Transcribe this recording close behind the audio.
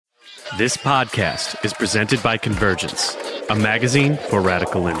This podcast is presented by Convergence, a magazine for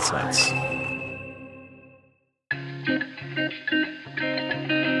radical insights.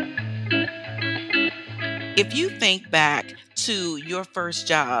 If you think back to your first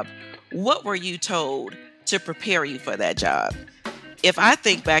job, what were you told to prepare you for that job? If I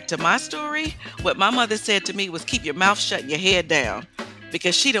think back to my story, what my mother said to me was keep your mouth shut and your head down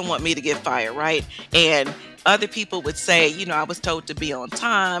because she didn't want me to get fired, right? And other people would say, I was told to be on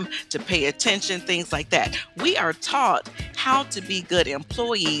time, to pay attention, things like that. We are taught how to be good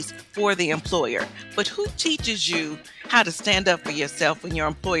employees for the employer. But who teaches you how to stand up for yourself when your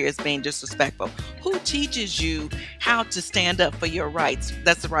employer is being disrespectful? Who teaches you how to stand up for your rights?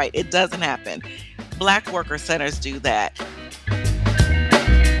 That's right, it doesn't happen. Black worker centers do that.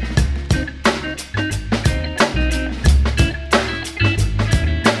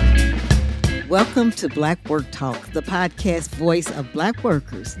 Welcome to Black Work Talk, the podcast voice of Black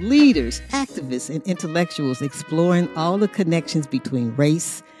workers, leaders, activists, and intellectuals exploring all the connections between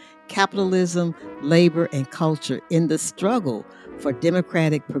race, capitalism, labor, and culture in the struggle for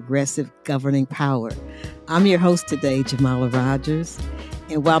democratic, progressive governing power. I'm your host today, Jamala Rogers.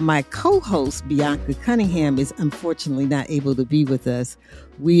 And while my co-host, Bianca Cunningham, is unfortunately not able to be with us,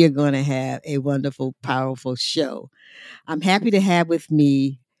 we are going to have a wonderful, powerful show. I'm happy to have with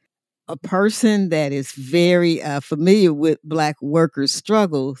me a person that is very familiar with Black workers'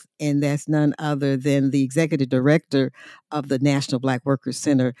 struggles, and that's none other than the executive director of the National Black Workers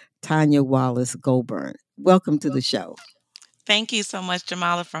Center, Tanya Wallace Gobern. Welcome to the show. Thank you so much,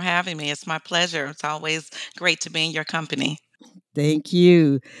 Jamala, for having me. It's my pleasure. It's always great to be in your company. Thank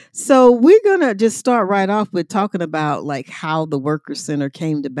you. So we're going to just start right off with talking about like how the Worker Center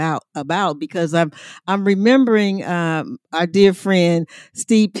came about because I'm remembering our dear friend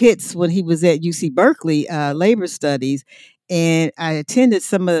Steve Pitts when he was at UC Berkeley Labor Studies, and I attended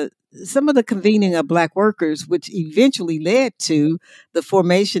some of the convening of Black workers, which eventually led to the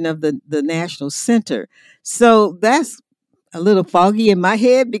formation of the National Center. So that's a little foggy in my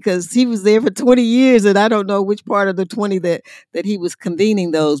head because he was there for 20 years and I don't know which part of the 20 that he was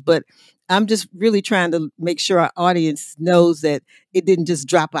convening those, but I'm just really trying to make sure our audience knows that it didn't just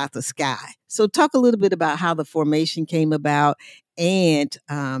drop out the sky. So talk a little bit about how the formation came about and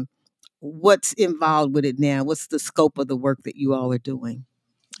what's involved with it now. What's the scope of the work that you all are doing?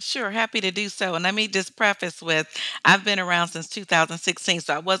 Sure, happy to do so. And let me just preface with, I've been around since 2016,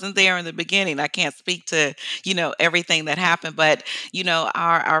 so I wasn't there in the beginning. I can't speak to, everything that happened, but,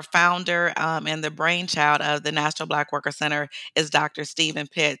 our founder and the brainchild of the National Black Worker Center is Dr. Stephen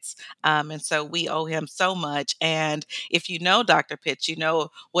Pitts. And so we owe him so much. And if you know Dr. Pitts, you know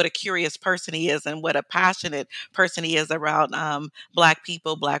what a curious person he is and what a passionate person he is around Black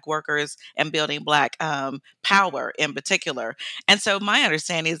people, Black workers, and building Black power in particular. And so my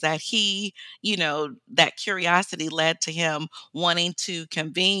understanding is that he, that curiosity led to him wanting to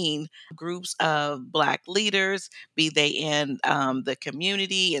convene groups of Black leaders, be they in the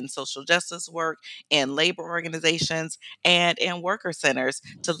community and social justice work, in labor organizations, and in worker centers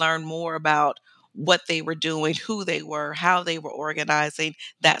to learn more about what they were doing, who they were, how they were organizing,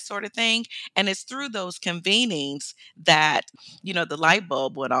 that sort of thing. And it's through those convenings that, the light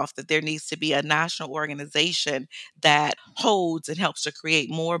bulb went off that there needs to be a national organization that holds and helps to create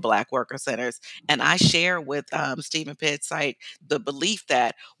more Black worker centers. And I share with Stephen Pitts the belief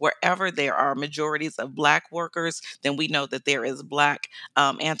that wherever there are majorities of Black workers, then we know that there is Black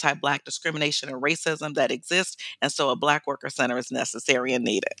anti-Black discrimination and racism that exists. And so a Black worker center is necessary and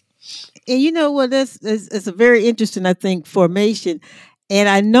needed. And you know what? It's a very interesting, I think, formation. And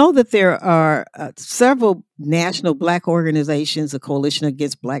I know that there are several national Black organizations, a coalition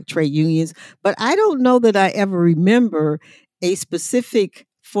against Black trade unions, but I don't know that I ever remember a specific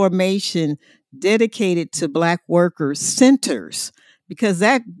formation dedicated to Black worker centers, because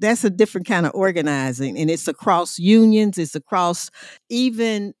that's a different kind of organizing, and it's across unions, it's across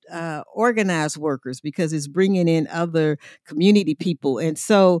even organized workers, because it's bringing in other community people. And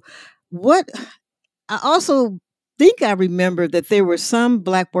so what I also think I remember that there were some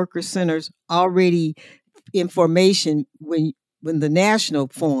Black worker centers already in formation when the national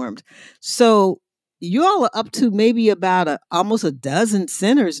formed. So you all are up to maybe about almost a dozen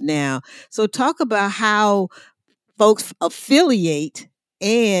centers now. So talk about how folks affiliate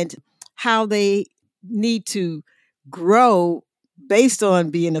and how they need to grow based on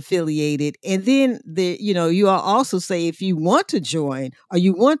being affiliated. And then you all also say if you want to join or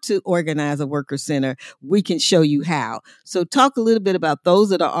you want to organize a worker center, we can show you how. So talk a little bit about those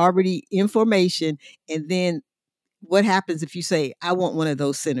that are already in formation, and then what happens if you say, I want one of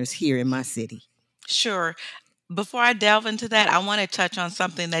those centers here in my city. Sure. Before I delve into that, I want to touch on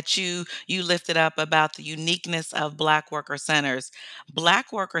something that you lifted up about the uniqueness of Black worker centers.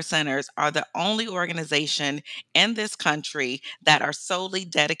 Black worker centers are the only organization in this country that are solely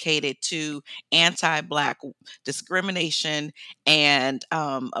dedicated to anti-Black discrimination and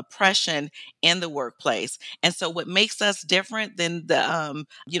oppression in the workplace. And so, what makes us different than the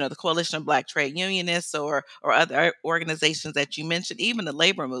Coalition of Black Trade Unionists or other organizations that you mentioned, even the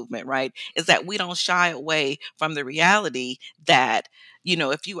labor movement, right? Is that we don't shy away from the reality that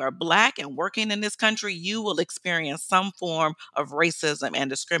if you are Black and working in this country, you will experience some form of racism and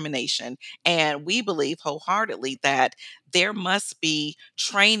discrimination. And we believe wholeheartedly that there must be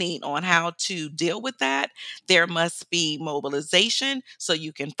training on how to deal with that. There must be mobilization so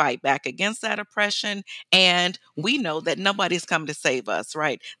you can fight back against that oppression. And we know that nobody's come to save us,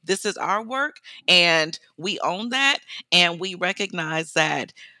 right? This is our work, and we own that. And we recognize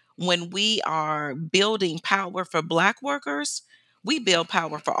that when we are building power for Black workers, we build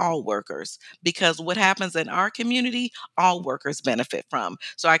power for all workers, because what happens in our community, all workers benefit from.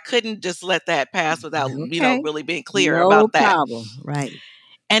 So I couldn't just let that pass without, Okay. really being clear No about that. problem. Right.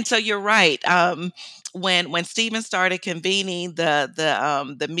 And so you're right. When Stephen started convening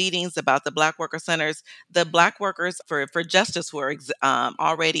the meetings about the Black worker centers, the Black workers for justice were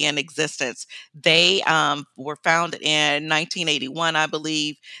already in existence. They were founded in 1981, I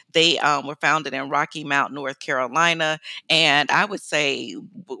believe. They were founded in Rocky Mount, North Carolina, and I would say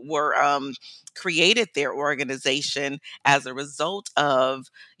were created their organization as a result of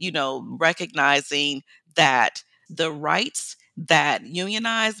recognizing that the rights that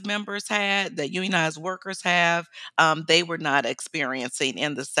unionized members had, that unionized workers have, they were not experiencing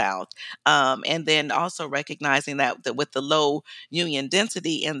in the South. And then also recognizing that with the low union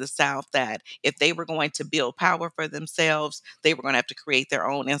density in the South, that if they were going to build power for themselves, they were going to have to create their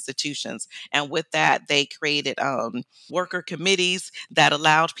own institutions. And with that, they created worker committees that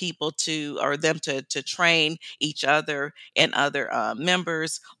allowed people or them to train each other and other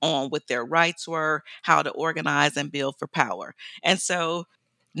members on what their rights were, how to organize and build for power. And so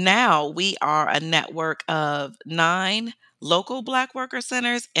now we are a network of 9 local Black worker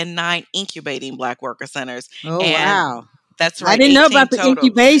centers and 9 incubating Black worker centers. Oh, And wow. that's I right, didn't know 18 about the total.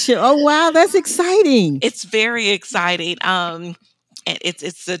 incubation. Oh, wow. That's exciting. It's very exciting. And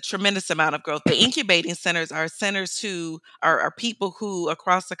it's a tremendous amount of growth. The incubating centers are centers who are people who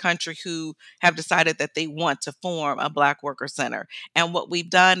across the country who have decided that they want to form a Black worker center. And what we've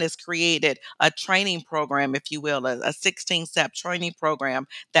done is created a training program, if you will, a 16-step training program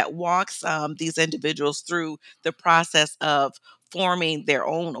that walks these individuals through the process of forming their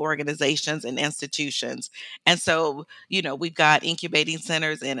own organizations and institutions. And so, we've got incubating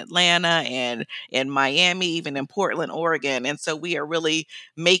centers in Atlanta and in Miami, even in Portland, Oregon. And so we are really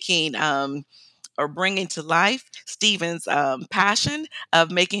making or bringing to life Stephen's passion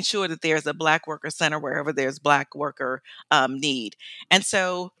of making sure that there's a Black worker center wherever there's Black worker need. And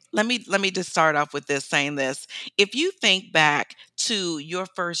so let me just start off with this, saying this. If you think back to your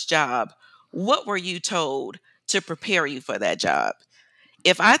first job, what were you told to prepare you for that job?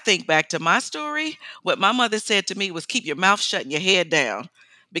 If I think back to my story, what my mother said to me was keep your mouth shut and your head down,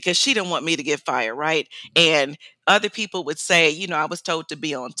 because she didn't want me to get fired, right? And other people would say, I was told to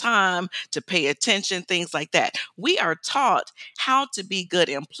be on time, to pay attention, things like that. We are taught how to be good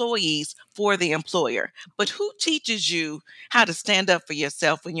employees for the employer. But who teaches you how to stand up for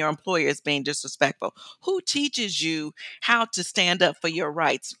yourself when your employer is being disrespectful? Who teaches you how to stand up for your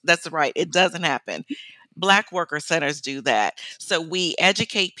rights? That's right. It doesn't happen. Black worker centers do that. So we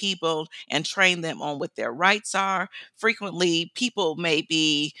educate people and train them on what their rights are. Frequently, people may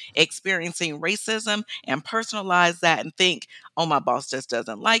be experiencing racism and personalize that and think, oh, my boss just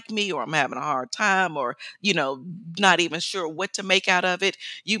doesn't like me, or I'm having a hard time, or, not even sure what to make out of it.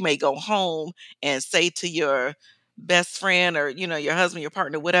 You may go home and say to your best friend, or your husband, your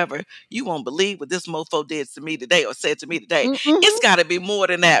partner, whatever, you won't believe what this mofo did to me today or said to me today. It's Mm-hmm. got to be more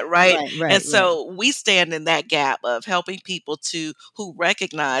than that, right? Right, And right, right. so we stand in that gap of helping people who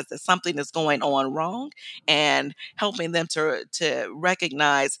recognize that something is going on wrong, and helping them to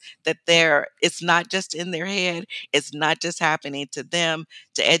recognize that it's not just in their head, it's not just happening to them,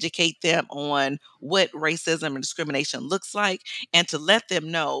 to educate them on what racism and discrimination looks like, and to let them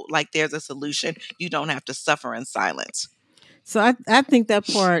know, like, there's a solution. You don't have to suffer in silence. So I think that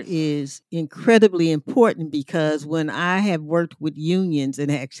part is incredibly important, because when I have worked with unions and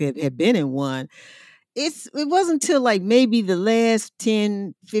actually have been in one, it wasn't until like maybe the last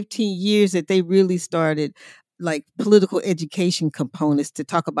 10, 15 years that they really started like political education components to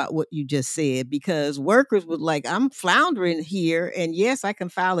talk about what you just said, because workers would like, I'm floundering here, and yes, I can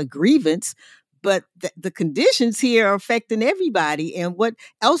file a grievance, but the conditions here are affecting everybody. And what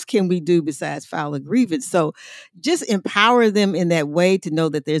else can we do besides file a grievance? So just empower them in that way to know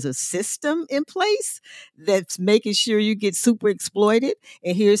that there's a system in place that's making sure you get super exploited.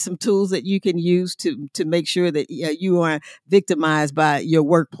 And here's some tools that you can use to make sure that you aren't victimized by your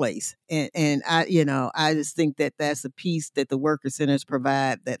workplace. And I just think that that's a piece that the worker centers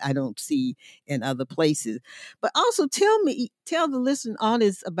provide that I don't see in other places. But also tell the listening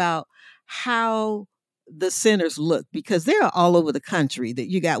audience about how the centers look, because they're all over the country. That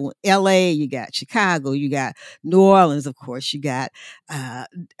you got LA, you got Chicago, you got New Orleans, of course, you got uh,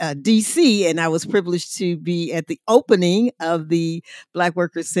 DC, and I was privileged to be at the opening of the Black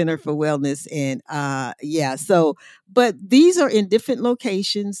Workers Center for Wellness. And yeah, so but these are in different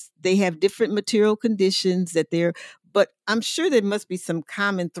locations. They have different material conditions that they're, but I'm sure there must be some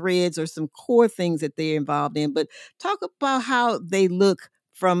common threads or some core things that they're involved in. But talk about how they look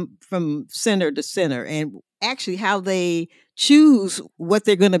from center to center, and actually how they choose what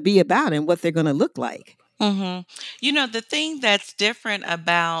they're going to be about and what they're going to look like. Mhm. The thing that's different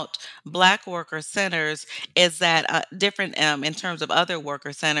about Black worker centers is that different in terms of other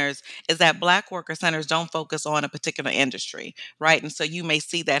worker centers is that Black worker centers don't focus on a particular industry, right? And so you may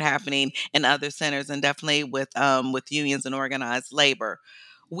see that happening in other centers, and definitely with unions and organized labor.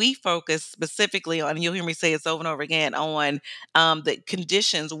 We focus specifically on, you'll hear me say this over and over again, on the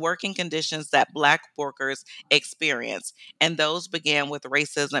conditions, working conditions that Black workers experience. And those began with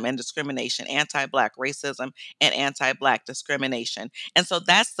racism and discrimination, anti Black racism and anti Black discrimination. And so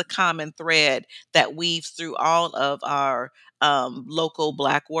that's the common thread that weaves through all of our local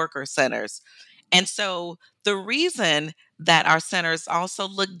Black worker centers. And so the reason that our centers also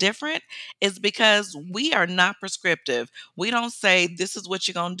look different is because we are not prescriptive. We don't say this is what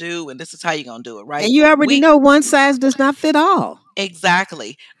you're going to do and this is how you're going to do it, right? And you already We know one size does not fit all.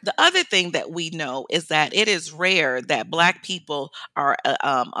 Exactly. The other thing that we know is that it is rare that Black people are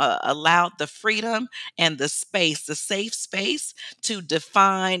allowed the freedom and the space, the safe space to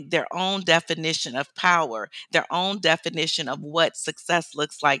define their own definition of power, their own definition of what success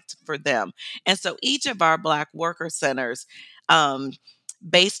looks like for them. And so each of our Black worker centers, um,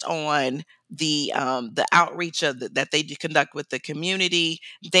 based on the outreach that they do conduct with the community,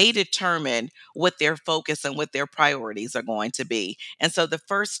 they determine what their focus and what their priorities are going to be. And so the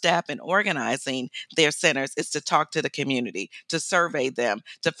first step in organizing their centers is to talk to the community, to survey them,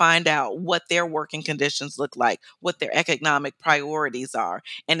 to find out what their working conditions look like, what their economic priorities are.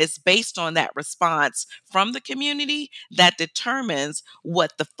 And it's based on that response from the community that determines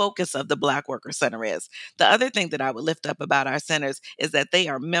what the focus of the Black Worker Center is. The other thing that I would lift up about our centers is that they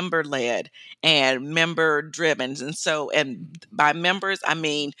are member led and member driven. And by members, I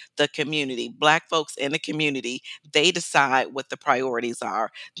mean the community, Black folks in the community. They decide what the priorities are,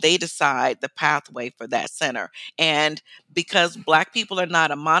 they decide the pathway for that center. And because Black people are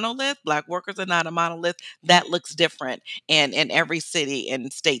not a monolith, Black workers are not a monolith, that looks different in every city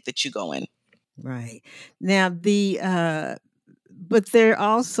and state that you go in. Right. Now but there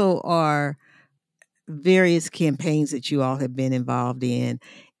also are various campaigns that you all have been involved in.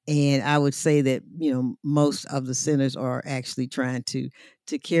 And I would say that, most of the centers are actually trying to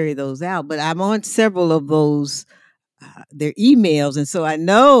carry those out. But I'm on several of those their emails, and so I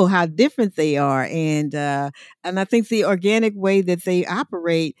know how different they are. And I think the organic way that they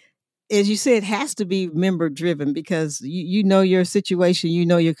operate, as you said, has to be member driven, because you know your situation, you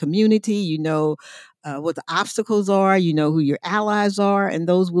know your community, you know what the obstacles are, you know who your allies are, and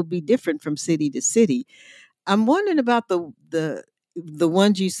those will be different from city to city. I'm wondering about the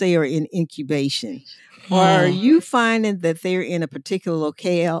ones you say are in incubation. Are Hmm. you finding that they're in a particular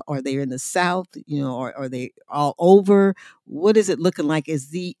locale, or they're in the South, or are they all over? What is it looking like as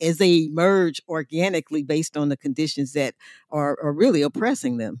they emerge organically based on the conditions that are really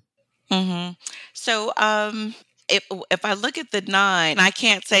oppressing them? Mhm. So, if I look at the 9, I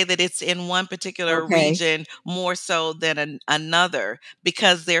can't say that it's in one particular Okay. region more so than another,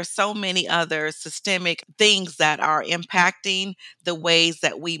 because there's so many other systemic things that are impacting the ways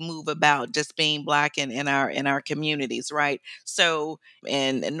that we move about just being Black in our communities, right? So,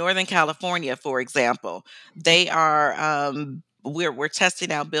 in Northern California, for example, they are we're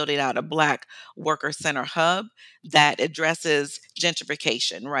testing out building out a Black worker center hub that addresses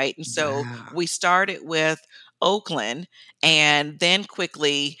gentrification, right? And so Wow. we started with Oakland and then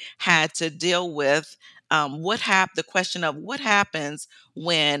quickly had to deal with the question of what happens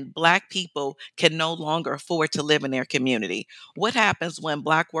when Black people can no longer afford to live in their community? What happens when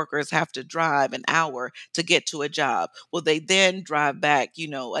Black workers have to drive an hour to get to a job? Will they then drive back,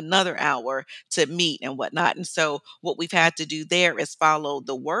 another hour to meet and whatnot? And so what we've had to do there is follow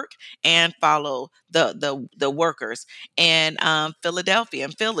the work and follow the workers. And Philadelphia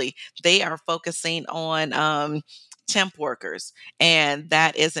and Philly, they are focusing on temp workers. And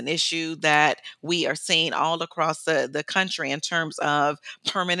that is an issue that we are seeing all across the country in terms of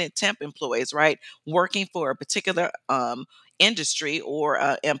permanent temp employees, right? Working for a particular industry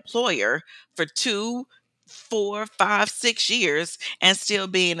or employer for 2, 4, 5, 6 years and still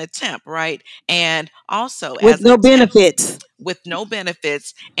being a temp, right? And also with as a no temp, benefits. with no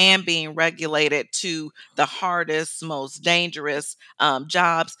benefits and being regulated to the hardest, most dangerous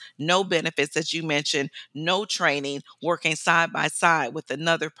jobs, no benefits, as you mentioned, no training, working side by side with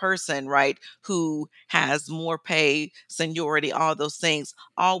another person, right, who has more pay, seniority, all those things,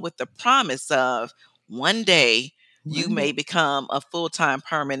 all with the promise of one day you One may day. become a full-time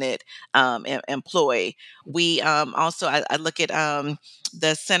permanent employee. We also, I look at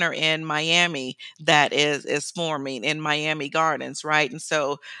the center in Miami that is forming in Miami Gardens, right? And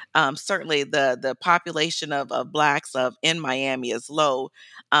so certainly the population of blacks of in Miami is low,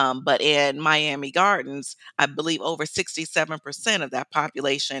 but in Miami Gardens, I believe over 67% of that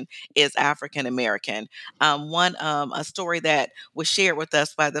population is African American. One A story that was shared with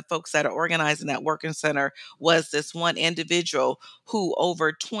us by the folks that are organizing that working center was this one individual who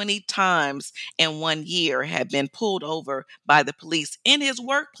over 20 times in 1 year had been pulled over by the police in his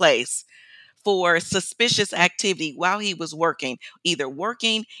workplace for suspicious activity while he was working, either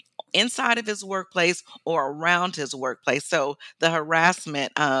working inside of his workplace or around his workplace. So the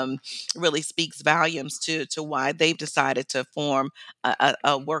harassment really speaks volumes to why they've decided to form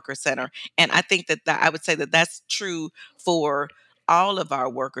a worker center. And I think that I would say that that's true for all of our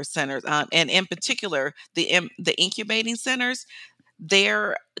worker centers, and in particular the incubating centers.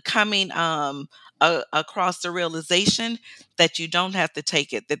 They're coming across the realization that you don't have to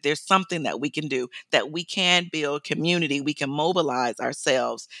take it, that there's something that we can do, that we can build community, we can mobilize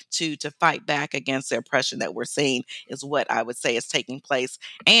ourselves to fight back against the oppression that we're seeing, is what I would say is taking place.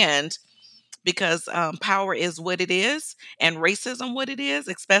 And because power is what it is and racism what it is,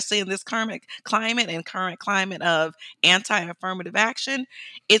 especially in this current climate and current climate of anti-affirmative action,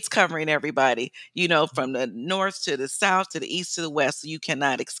 it's covering everybody, from the north to the south to the east to the west. So you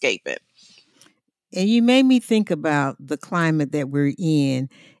cannot escape it. And you made me think about the climate that we're in.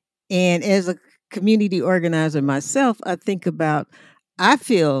 And as a community organizer myself, I think about, I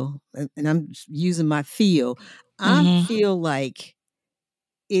feel, and I'm using my feel, I Hmm. feel like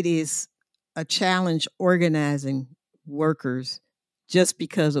it is a challenge organizing workers just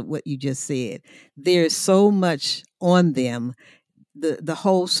because of what you just said. There's so much on them. The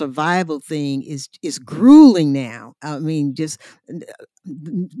whole survival thing is grueling now. I mean, just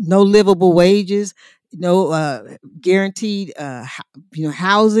no livable wages, no guaranteed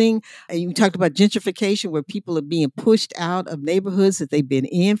housing. And you talked about gentrification, where people are being pushed out of neighborhoods that they've been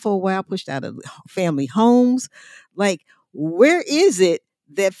in for a while, pushed out of family homes. Like, where is it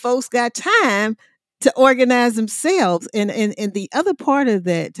that folks got time to organize themselves? And the other part of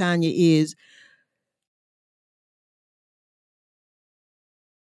that, Tanya, is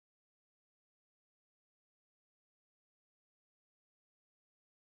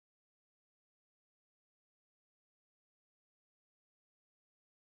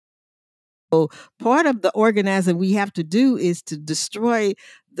part of the organizing we have to do is to destroy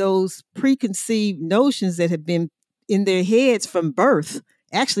those preconceived notions that have been in their heads from birth,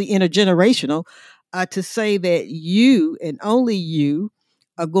 actually intergenerational, to say that you and only you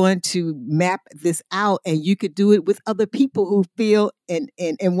are going to map this out, and you could do it with other people who feel and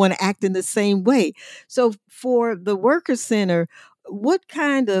want to act in the same way. So for the worker center, what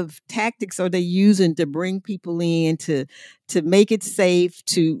kind of tactics are they using to bring people in to make it safe,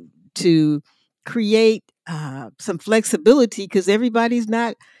 to create some flexibility, because everybody's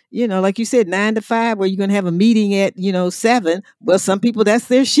not, like you said, 9 to 5, where you're going to have a meeting at 7. Well, some people, that's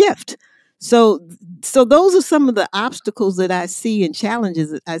their shift. So those are some of the obstacles that I see and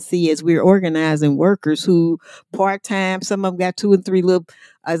challenges that I see as we're organizing workers who part-time, some of them got 2 and 3 little,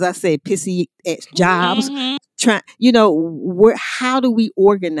 as I say, pissy jobs. Hmm. Trying, how do we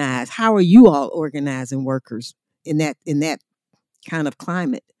organize? How are you all organizing workers in that kind of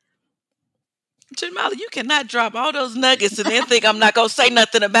climate? Jamala, you cannot drop all those nuggets and then think I'm not gonna say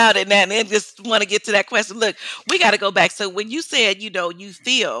nothing about it now and then just want to get to that question. Look, we got to go back. So when you said, you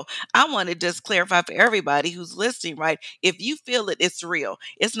feel, I want to just clarify for everybody who's listening, right? If you feel it, it's real.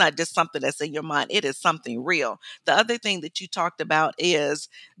 It's not just something that's in your mind. It is something real. The other thing that you talked about is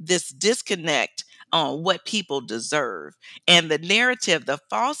this disconnect on what people deserve and the narrative, the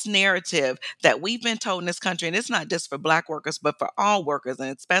false narrative that we've been told in this country, and it's not just for Black workers, but for all workers,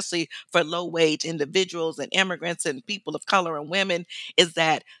 and especially for low wage individuals and immigrants and people of color and women, is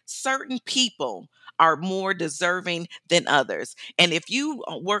that certain people are more deserving than others. And if you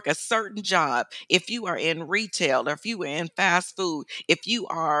work a certain job, if you are in retail, or if you are in fast food, if you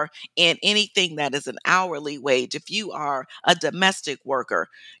are in anything that is an hourly wage, if you are a domestic worker,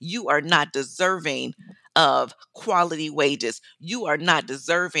 you are not deserving of quality wages. You are not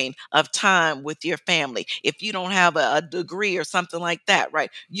deserving of time with your family. If you don't have a degree or something like that, right?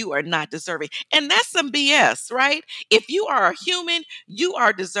 You are not deserving. And that's some BS, right? If you are a human, you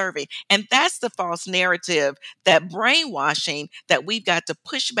are deserving. And that's the false narrative, that brainwashing that we've got to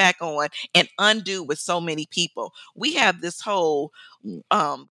push back on and undo with so many people. We have this whole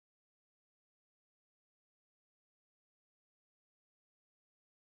um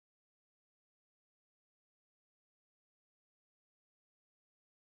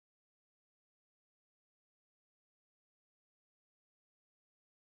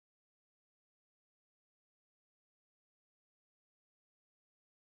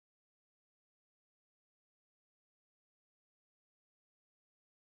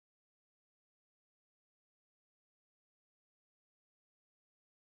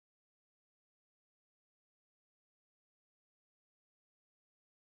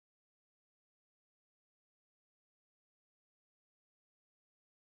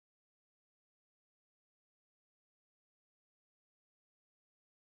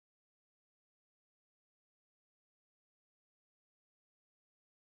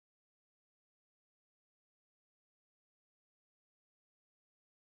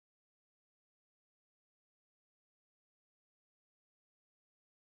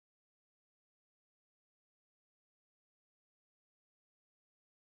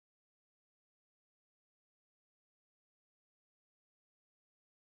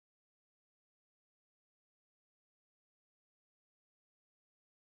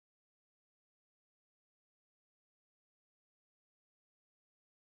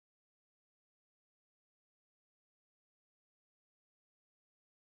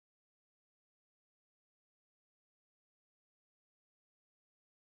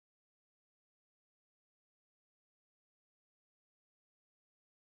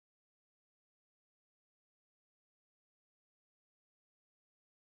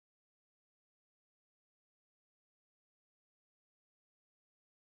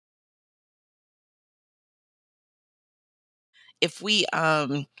if we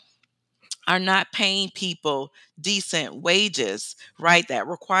are not paying people decent wages, right? That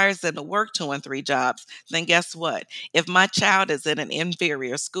requires them to work two and three jobs, then guess what? If my child is in an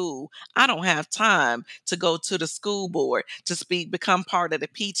inferior school, I don't have time to go to the school board to speak, become part of the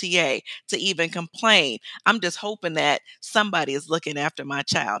PTA, to even complain. I'm just hoping that somebody is looking after my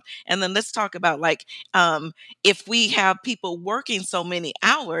child. And then let's talk about like if we have people working so many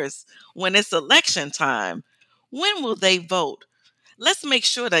hours when it's election time, when will they vote? Let's make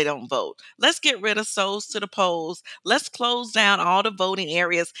sure they don't vote. Let's get rid of souls to the polls. Let's close down all the voting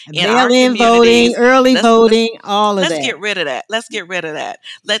areas in our Mail-in voting, communities. early Let's voting, all of let's that. get rid of that. Let's get rid of that.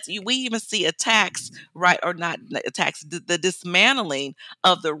 We even see attacks, right, or not attacks, the dismantling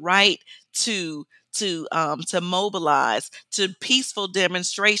of the right to to mobilize, to peaceful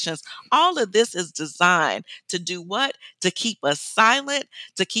demonstrations. All of this is designed to do what? To keep us silent,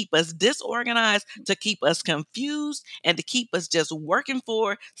 to keep us disorganized, to keep us confused, and to keep us just working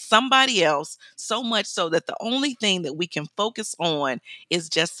for somebody else, so much so that the only thing that we can focus on is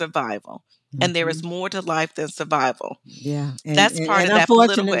just survival. And there is Mhm. more to life than survival. Yeah, That's part and of that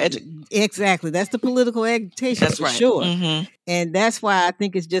political unfortunately, exactly, that's the political agitation That's for right. sure. Mhm. And that's why I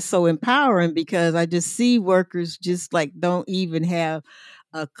think it's just so empowering, because I just see workers just like don't even have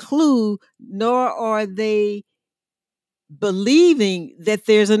a clue, nor are they believing that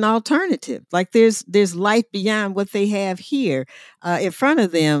there's an alternative, like there's life beyond what they have here in front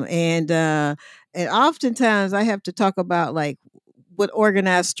of them. And oftentimes I have to talk about like what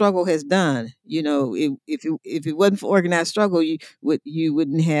organized struggle has done. If it wasn't for organized struggle, you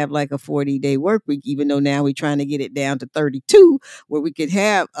wouldn't have like a 40-day work week, even though now we're trying to get it down to 32, where we could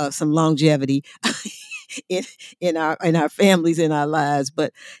have some longevity in our families, in our lives.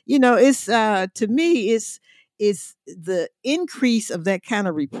 But it's to me, it's the increase of that kind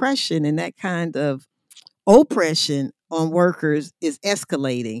of repression and that kind of oppression on workers is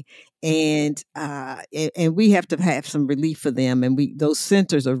escalating, and we have to have some relief for them, and we those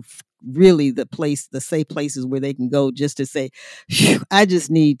centers are really the safe places where they can go just to say, "Phew, I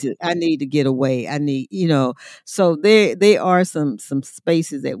need to get away, I need," so there are some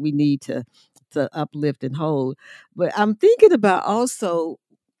spaces that we need to uplift and hold. But I'm thinking about also,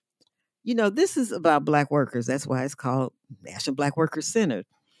 this is about Black workers. That's why it's called National Black Workers Center.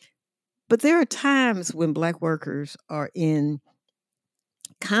 But there are times when Black workers are in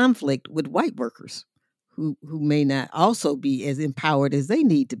conflict with white workers who may not also be as empowered as they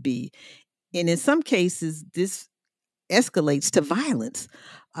need to be. And in some cases, this escalates to violence.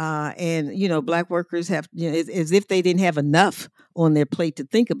 And Black workers have, as if they didn't have enough on their plate to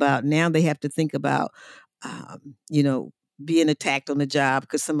think about. Now they have to think about, um, you know, being attacked on the job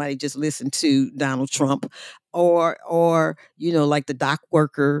because somebody just listened to Donald Trump, or like the dock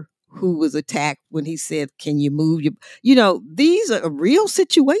worker who was attacked when he said, "Can you move your?" These are real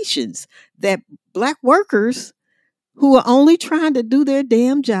situations that Black workers who are only trying to do their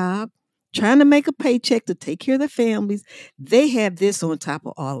damn job, trying to make a paycheck to take care of their families, they have this on top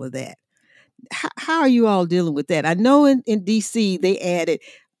of all of that. How are you all dealing with that? I know in DC they added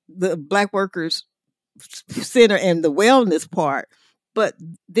the Black Workers Center and the wellness part, but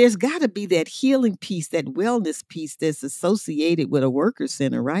there's got to be that healing piece, that wellness piece that's associated with a worker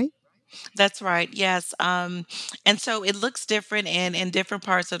center, right? That's right. Yes. And so it looks different in different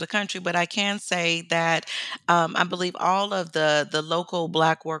parts of the country, but I can say that I believe all of the local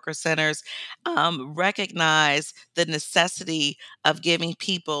Black worker centers recognize the necessity of giving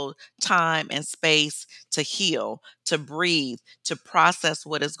people time and space to heal, to breathe, to process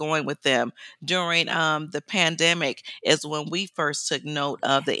what is going with them. During the pandemic is when we first took note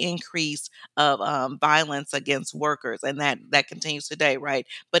of the increase of violence against workers, and that continues today, right?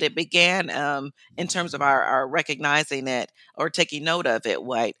 But it began in terms of our recognizing it or taking note of it,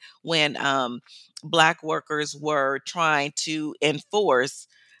 right? When Black workers were trying to enforce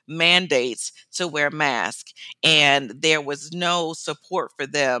mandates to wear masks, and there was no support for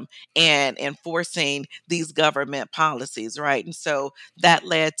them in enforcing these government policies, right? And so that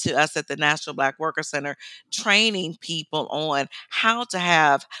led to us at the National Black Worker Center training people on how to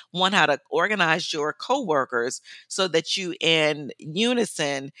have one, how to organize your coworkers so that you in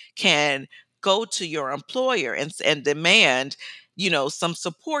unison can go to your employer and demand some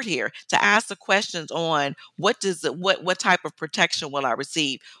support here, to ask the questions on what type of protection will I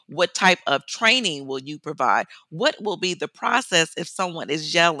receive, what type of training will you provide, what will be the process if someone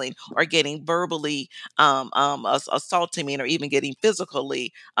is yelling or getting verbally assaulting me, or even getting physical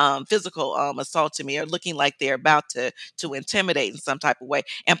assaulting me, or looking like they're about to intimidate in some type of way,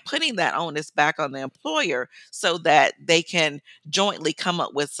 and putting that onus back on the employer so that they can jointly come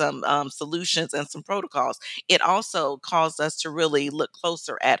up with some solutions and some protocols. It also caused us to really look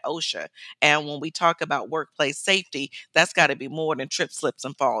closer at OSHA. And when we talk about workplace safety, that's got to be more than trip, slips,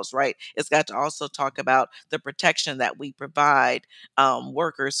 and falls, right? It's got to also talk about the protection that we provide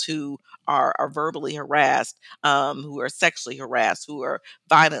workers who are verbally harassed, who are sexually harassed, who are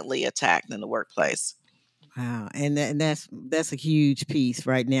violently attacked in the workplace. Wow, and that's a huge piece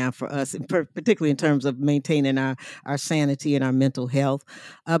right now for us, and particularly in terms of maintaining our sanity and our mental health.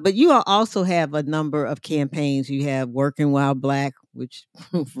 But you all also have a number of campaigns. You have Working While Black, which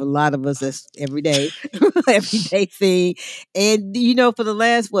for a lot of us that's every day, everyday thing. And for the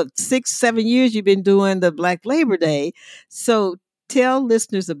last 6-7 years, you've been doing the Black Labor Day. So tell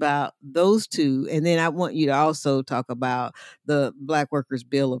listeners about those two, and then I want you to also talk about the Black Workers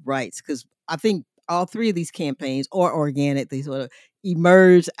Bill of Rights, because I think all three of these campaigns are organic. They sort of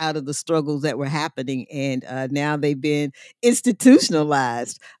emerged out of the struggles that were happening, and now they've been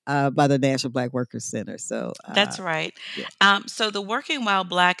institutionalized by the National Black Workers Center. So, That's right. yeah. So the Working While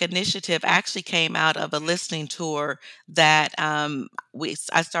Black initiative actually came out of a listening tour that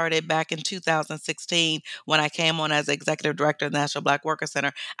I started back in 2016 when I came on as executive director of the National Black Worker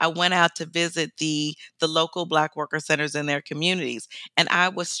Center. I went out to visit the local Black worker centers in their communities, and I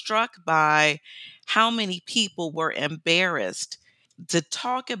was struck by how many people were embarrassed to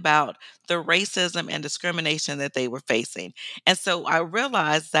talk about the racism and discrimination that they were facing. And so I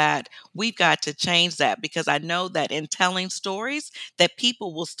realized that we've got to change that, because I know that in telling stories that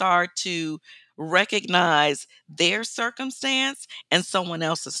people will start to recognize their circumstance and someone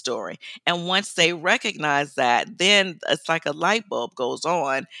else's story. And once they recognize that, then it's like a light bulb goes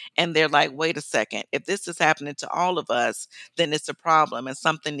on, and they're like, wait a second, if this is happening to all of us, then it's a problem and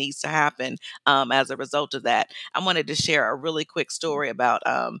something needs to happen as a result of that. I wanted to share a really quick story about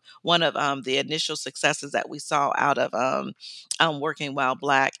one of the initial successes that we saw out of Working While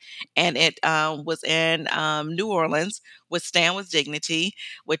Black. And it was in New Orleans with Stand with Dignity,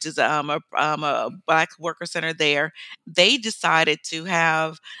 which is a Black worker center there. They decided to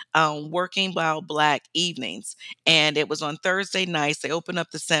have Working While Black evenings. And it was on Thursday nights. They opened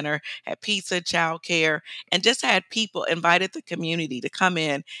up the center, had pizza, childcare, and just had people, invited the community to come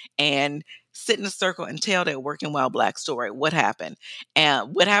in and sit in a circle and tell their Working While Black story. What happened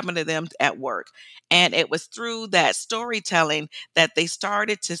and what happened to them at work. And it was through that storytelling that they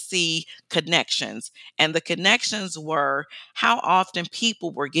started to see connections. And the connections were how often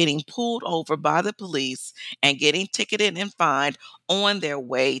people were getting pulled over by the police and getting ticketed and fined on their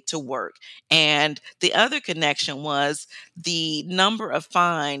way to work. And the other connection was the number of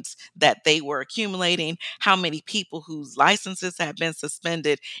fines that they were accumulating, how many people whose licenses had been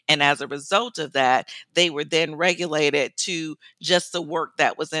suspended. And as a result of that, they were then regulated to just the work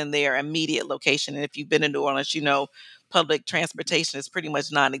that was in their immediate location. And if you've been in New Orleans, you know public transportation is pretty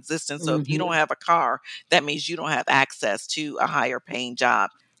much non-existent. So if you don't Hmm. have a car, that means you don't have access to a higher paying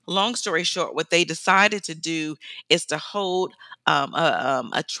job. Long story short, what they decided to do is to hold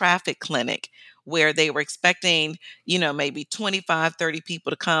a traffic clinic where they were expecting, maybe 25, 30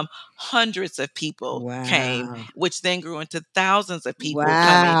 people to come. Hundreds of people came, Wow. which then grew into thousands of people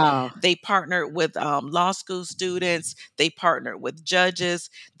coming. Wow. They partnered with law school students. They partnered with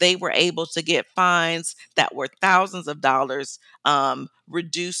judges. They were able to get fines that were thousands of dollars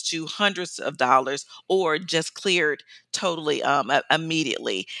reduced to hundreds of dollars or just cleared totally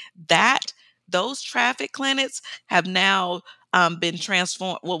immediately. That those traffic clinics have now been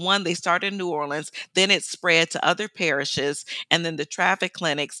transformed. Well, one, they started in New Orleans, then it spread to other parishes, and then the traffic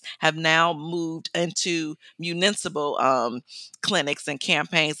clinics have now moved into municipal clinics and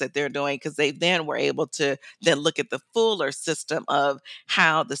campaigns that they're doing because they then were able to then look at the fuller system of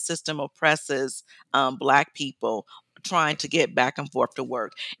how the system oppresses Black people trying to get back and forth to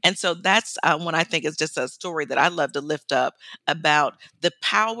work. And so that's when I think it's just a story that I love to lift up about the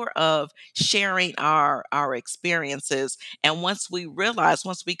power of sharing our experiences. And once we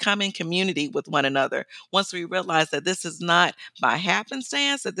come in community with one another, once we realize that this is not by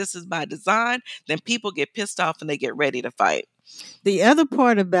happenstance, that this is by design, then people get pissed off and they get ready to fight. The other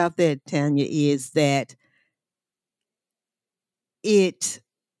part about that, Tanya, is that it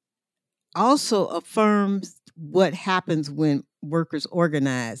also affirms what happens when workers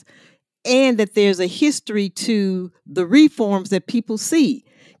organize, and that there's a history to the reforms that people see.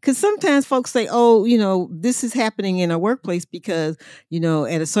 Because sometimes folks say, oh, this is happening in our workplace because,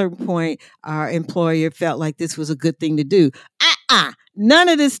 at a certain point, our employer felt like this was a good thing to do. None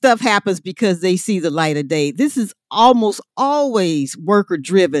of this stuff happens because they see the light of day. This is almost always worker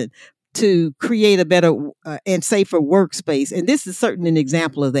driven to create a better and safer workspace. And this is certainly an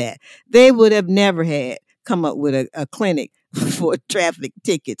example of that. They would have never had come up with a clinic for traffic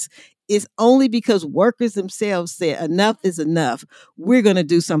tickets. It's only because workers themselves said enough is enough. We're going to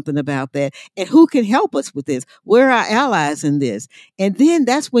do something about that. And who can help us with this? We're our allies in this. And then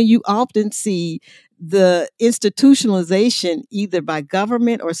that's when you often see the institutionalization either by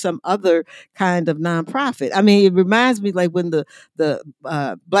government or some other kind of nonprofit. I mean, it reminds me like when the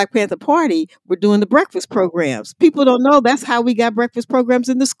Black Panther Party were doing the breakfast programs. People don't know that's how we got breakfast programs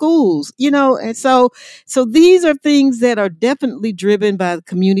in the schools, and so these are things that are definitely driven by the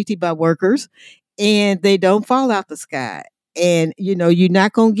community, by workers, and they don't fall out the sky. And you're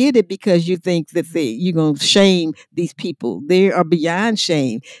not going to get it because you think that you're going to shame these people. They are beyond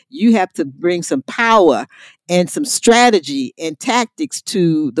shame. You have to bring some power and some strategy and tactics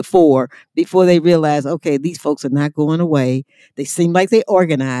to the fore before they realize, okay, these folks are not going away. They seem like they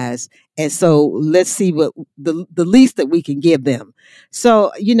organize. And so let's see what the least that we can give them.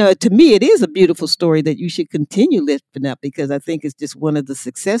 So, to me, it is a beautiful story that you should continue lifting up because I think it's just one of the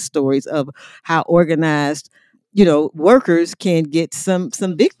success stories of how organized, workers can get some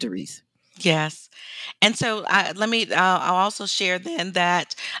victories. Yes. And so I'll also share then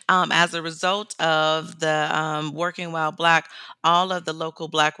that as a result of the Working While Black, all of the local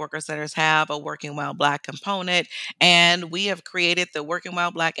Black worker centers have a Working While Black component. And we have created the Working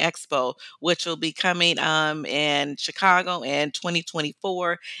While Black Expo, which will be coming in Chicago in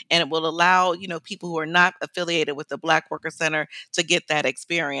 2024. And it will allow, people who are not affiliated with the Black Worker Center to get that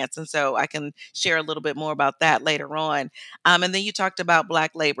experience. And so I can share a little bit more about that later on. And then you talked about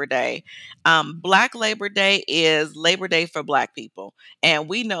Black Labor Day. Black Labor Day is Labor Day for Black people, and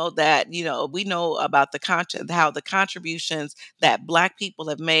we know that we know about how the contributions that Black people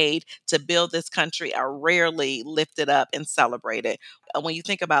have made to build this country are rarely lifted up and celebrated. When you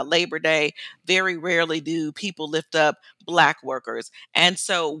think about Labor Day, very rarely do people lift up Black workers, and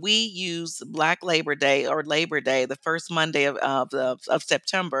so we use Black Labor Day or Labor Day, the first Monday of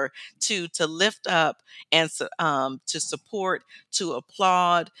September, to lift up and to support, to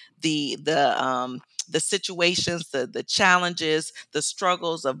applaud the situations, the challenges, the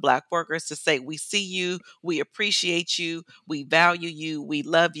struggles of Black workers, to say we see you, we appreciate you, we value you, we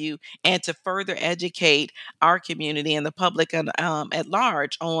love you, and to further educate our community and the public at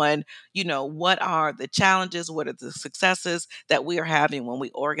large on what are the challenges, what are the successes that we are having when we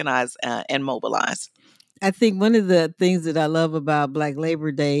organize and mobilize. I think one of the things that I love about Black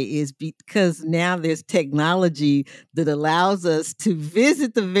Labor Day is because now there's technology that allows us to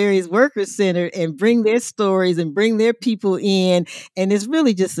visit the various worker center and bring their stories and bring their people in, and it's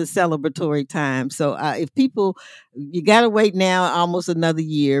really just a celebratory time. So if people, you got to wait now almost another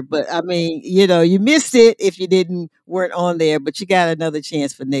year, but I mean, you missed it if you didn't weren't on there, but you got another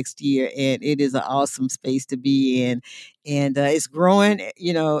chance for next year, and it is an awesome space to be in, and it's growing,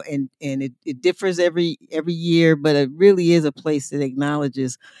 and it differs every year, but it really is a place that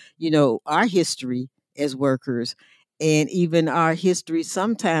acknowledges our history as workers, and even our history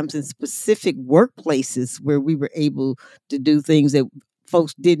sometimes in specific workplaces where we were able to do things that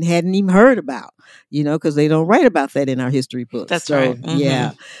folks didn't hadn't even heard about, because they don't write about that in our history books. That's right. So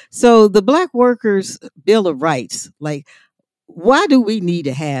yeah. So the Black Workers Bill of Rights, like, why do we need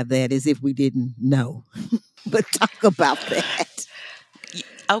to have that as if we didn't know? But talk about that.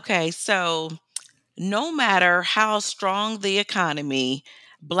 Okay, so no matter how strong the economy,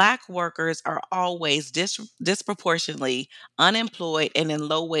 Black workers are always disproportionately unemployed and in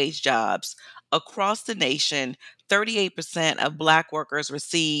low wage jobs. Across the nation, 38% of Black workers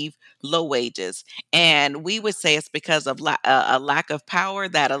receive low wages. And we would say it's because of a lack of power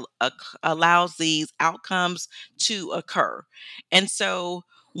that allows these outcomes to occur. And so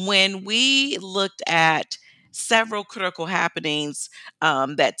when we looked at several critical happenings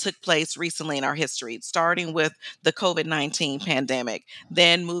that took place recently in our history, starting with the COVID-19 pandemic,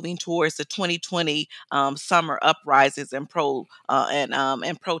 then moving towards the 2020 summer uprisings and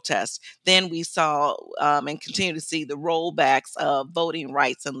protests. Then we saw and continue to see the rollbacks of voting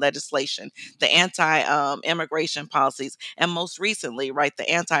rights and legislation, the anti-immigration policies, and most recently, right,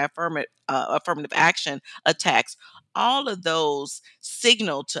 the affirmative action attacks. All of those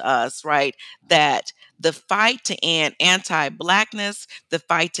signal to us, right, that the fight to end anti-Blackness, the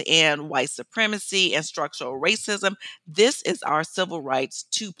fight to end white supremacy and structural racism, this is our civil rights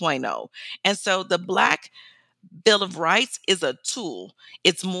 2.0. And so the Black Bill of Rights is a tool.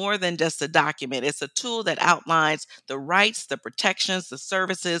 It's more than just a document. It's a tool that outlines the rights, the protections, the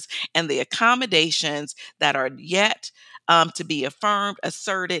services, and the accommodations that are yet to be affirmed,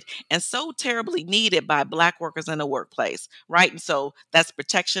 asserted, and so terribly needed by Black workers in the workplace, right? And so that's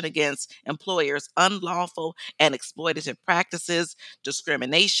protection against employers' unlawful and exploitative practices,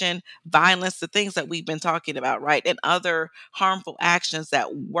 discrimination, violence, the things that we've been talking about, right? And other harmful actions that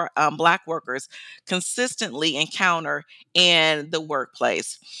Black workers consistently encounter in the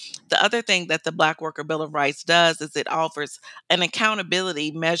workplace. The other thing that the Black Worker Bill of Rights does is it offers an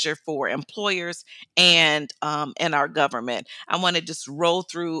accountability measure for employers and our government. I want to just roll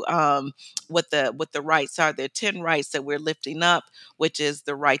through what the rights are. There are 10 rights that we're lifting up, which is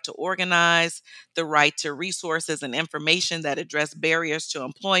the right to organize, the right to resources and information that address barriers to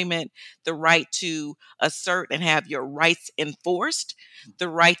employment, the right to assert and have your rights enforced, the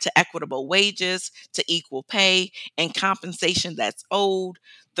right to equitable wages, to equal pay and compensation that's owed,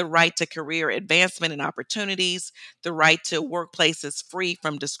 the right to career advancement and opportunities, the right to workplaces free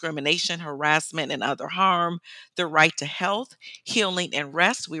from discrimination, harassment, and other harm, the right to health, healing, and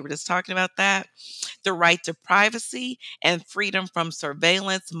rest. We were just talking about that. The right to privacy and freedom from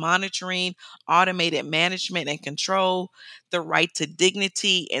surveillance, monitoring, automated management and control, the right to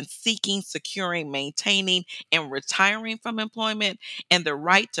dignity and seeking, securing, maintaining, and retiring from employment, and the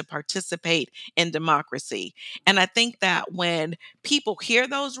right to participate in democracy. And I think that when people hear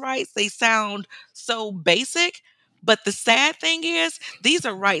those rights, they sound so basic. But the sad thing is, these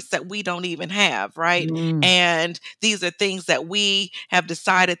are rights that we don't even have, right? Mm. And these are things that we have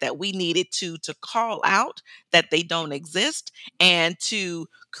decided that we needed to call out that they don't exist and to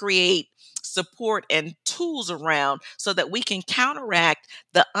create support and tools around so that we can counteract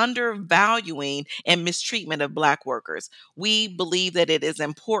the undervaluing and mistreatment of Black workers. We believe that it is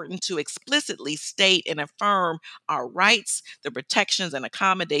important to explicitly state and affirm our rights, the protections and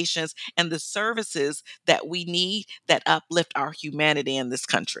accommodations, and the services that we need that uplift our humanity in this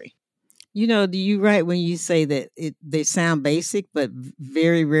country. Do you right when you say that they sound basic, but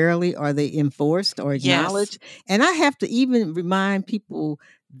very rarely are they enforced or Yes. acknowledged? And I have to even remind people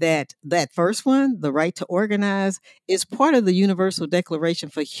that that first one, the right to organize, is part of the Universal Declaration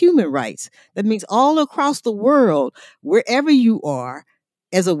for Human Rights. That means all across the world, wherever you are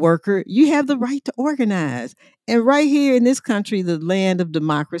as a worker, you have the right to organize. And right here in this country, the land of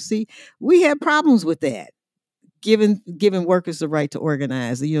democracy, we have problems with that, giving workers the right to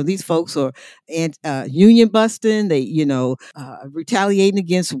organize. These folks are union busting. They retaliating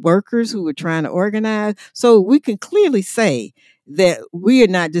against workers who are trying to organize. So we can clearly say that we are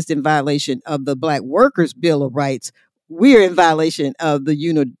not just in violation of the Black Workers Bill of Rights. We are in violation of the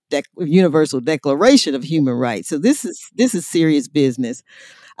Universal Declaration of Human Rights. So this is serious business.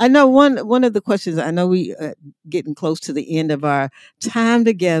 I know one of the questions. I know we getting close to the end of our time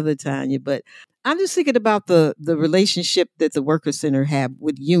together, Tanya, but I'm just thinking about the relationship that the worker center have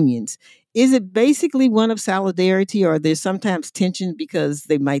with unions. Is it basically one of solidarity, or there's sometimes tension because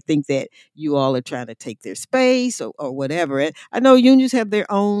they might think that you all are trying to take their space or whatever? And I know unions have their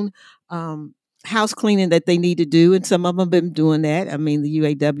own house cleaning that they need to do, and some of them have been doing that. I mean, the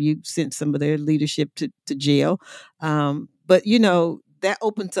UAW sent some of their leadership to jail, but that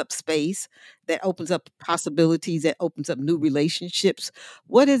opens up space, that opens up possibilities, that opens up new relationships.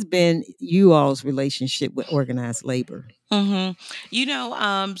 What has been you all's relationship with organized labor? hmm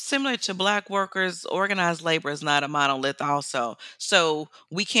similar to Black workers, organized labor is not a monolith, also. So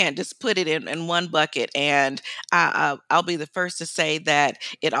we can't just put it in one bucket. And I'll be the first to say that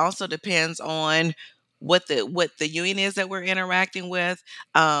it also depends on what the union is that we're interacting with,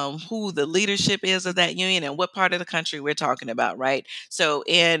 who the leadership is of that union, and what part of the country we're talking about, right? So,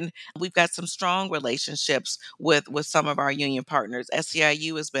 in we've got some strong relationships with some of our union partners.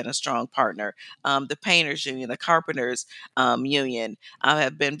 SEIU has been a strong partner. The painters union, the carpenters union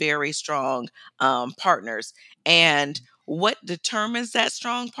have been very strong partners. And what determines that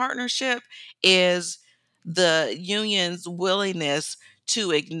strong partnership is the union's willingness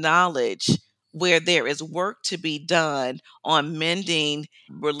to acknowledge where there is work to be done on mending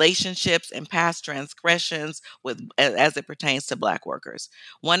relationships and past transgressions as it pertains to Black workers.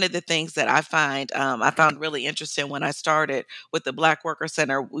 One of the things that I found really interesting when I started with the Black Worker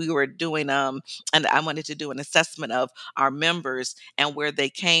Center, we were doing and I wanted to do an assessment of our members and where they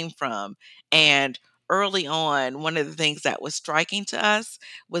came from. And early on, one of the things that was striking to us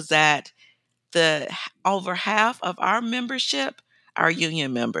was that over half of our membership are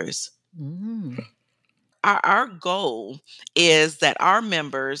union members. Mm. Our goal is that our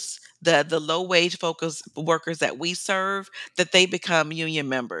members, the low wage focus workers that we serve, that they become union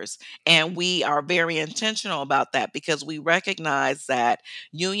members. And we are very intentional about that because we recognize that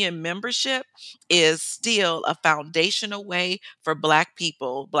union membership is still a foundational way for Black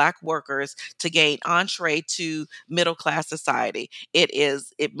people, Black workers, to gain entree to middle class society.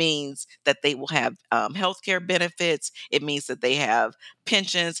 It means that they will have health care benefits. It means that they have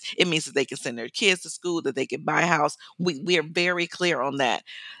pensions. It means that they can send their kids to school, that they can buy a house. We are very clear on that.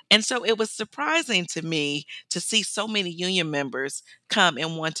 And so it was surprising to me to see so many union members come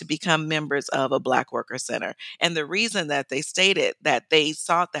and want to become members of a Black Worker Center. And the reason that they stated that they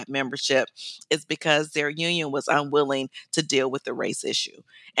sought that membership is because their union was unwilling to deal with the race issue.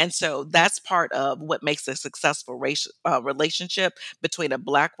 And so that's part of what makes a successful relationship between a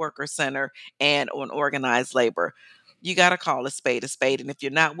Black Worker Center and an organized labor. You got to call a spade a spade. And if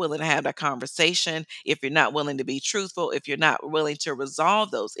you're not willing to have that conversation, if you're not willing to be truthful, if you're not willing to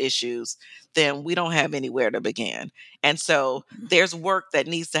resolve those issues, then we don't have anywhere to begin. And so there's work that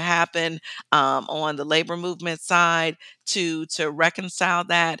needs to happen on the labor movement side to reconcile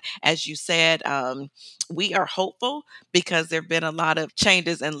that. As you said, we are hopeful because there have been a lot of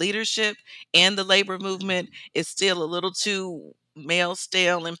changes in leadership, and the labor movement is still a little too male,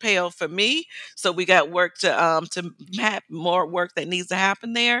 stale, and pale for me. So we got work to have more work that needs to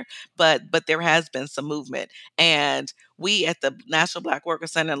happen there. But there has been some movement, and we at the National Black Worker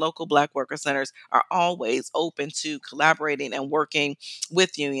Center and local Black Worker Centers are always open to collaborating and working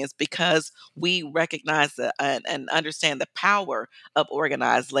with unions because we recognize and understand the power of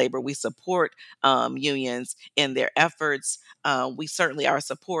organized labor. We support unions in their efforts. We certainly are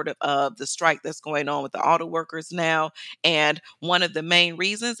supportive of the strike that's going on with the auto workers now. And one of the main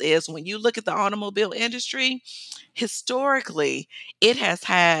reasons is when you look at the automobile industry, historically, it has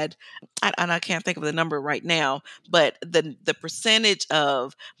had and I can't think of the number right now, but the percentage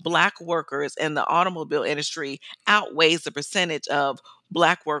of Black workers in the automobile industry outweighs the percentage of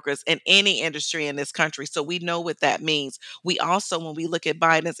Black workers in any industry in this country. So we know what that means. We also, when we look at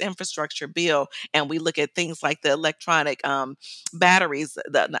Biden's infrastructure bill and we look at things like the electronic batteries,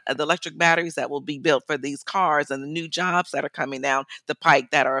 the electric batteries that will be built for these cars and the new jobs that are coming down the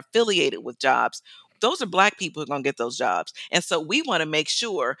pike that are affiliated with jobs, those are Black people who are going to get those jobs. And so we want to make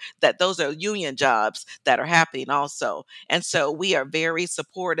sure that those are union jobs that are happening also. And so we are very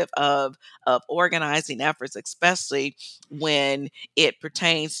supportive of organizing efforts, especially when it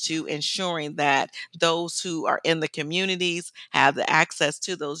pertains to ensuring that those who are in the communities have the access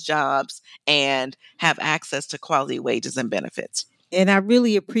to those jobs and have access to quality wages and benefits. And I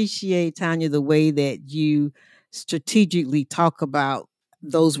really appreciate, Tanya, the way that you strategically talk about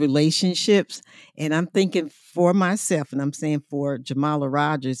those relationships. And I'm thinking for myself, and I'm saying for Jamala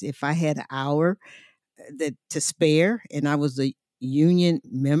Rogers, if I had an hour that to spare and I was a union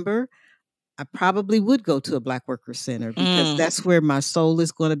member, I probably would go to a Black Worker Center because that's where my soul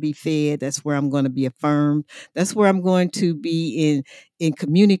is going to be fed. That's where I'm going to be affirmed. That's where I'm going to be in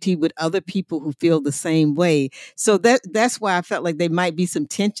community with other people who feel the same way. So that's why I felt like there might be some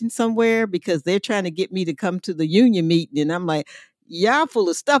tension somewhere because they're trying to get me to come to the union meeting. And I'm like, y'all full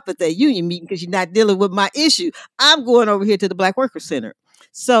of stuff at that union meeting because you're not dealing with my issue. I'm going over here to the Black Worker Center.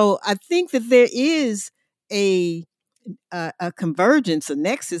 So I think that there is a convergence, a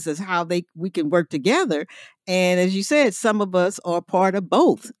nexus is how we can work together. And as you said, some of us are part of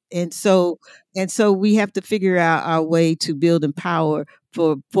both. And so we have to figure out our way to build empower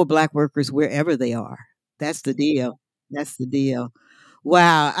for Black workers wherever they are. That's the deal. That's the deal.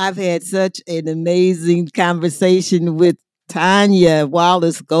 Wow. I've had such an amazing conversation with Tanya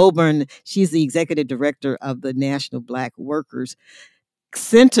Wallace Gobern. She's the executive director of the National Black Workers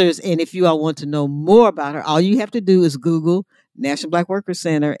Centers. And if you all want to know more about her, all you have to do is Google National Black Worker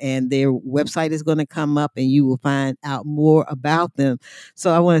Center and their website is going to come up and you will find out more about them.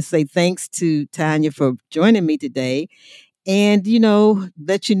 So I want to say thanks to Tanya for joining me today. And,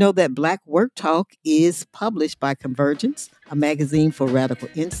 let you know that Black Work Talk is published by Convergence, a magazine for radical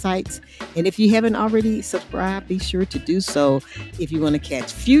insights. And if you haven't already subscribed, be sure to do so. If you want to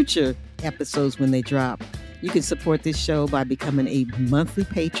catch future episodes when they drop, you can support this show by becoming a monthly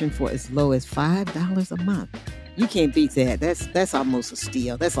patron for as low as $5 a month. You can't beat that. That's almost a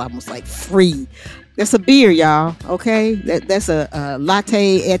steal. That's almost like free. That's a beer, y'all. Okay, that's a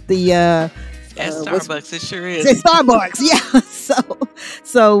latte at the at Starbucks. It sure is. At Starbucks, yeah.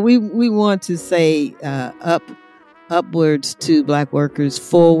 So we want to say upwards to Black workers,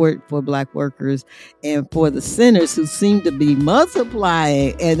 forward for Black workers, and for the centers who seem to be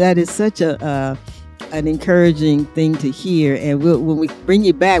multiplying, and that is such an encouraging thing to hear. And when we bring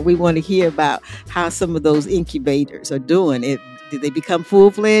you back, we want to hear about how some of those incubators are doing it. Did they become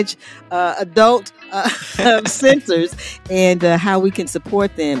full-fledged adult centers, and how we can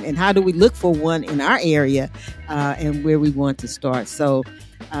support them, and how do we look for one in our area and where we want to start. So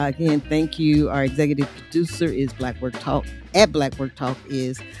again, thank you. Our executive producer is Black Work Talk. At Black Work Talk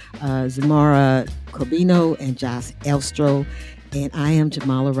is Zamara Corbino and Josh Elstro. And I am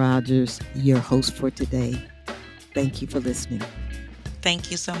Jamala Rogers, your host for today. Thank you for listening.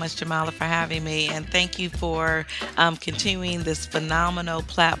 Thank you so much, Jamala, for having me. And thank you for continuing this phenomenal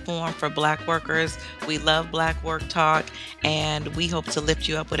platform for Black workers. We love Black Work Talk, and we hope to lift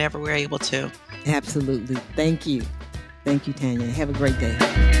you up whatever we're able to. Absolutely. Thank you. Thank you, Tanya. Have a great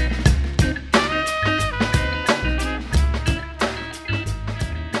day.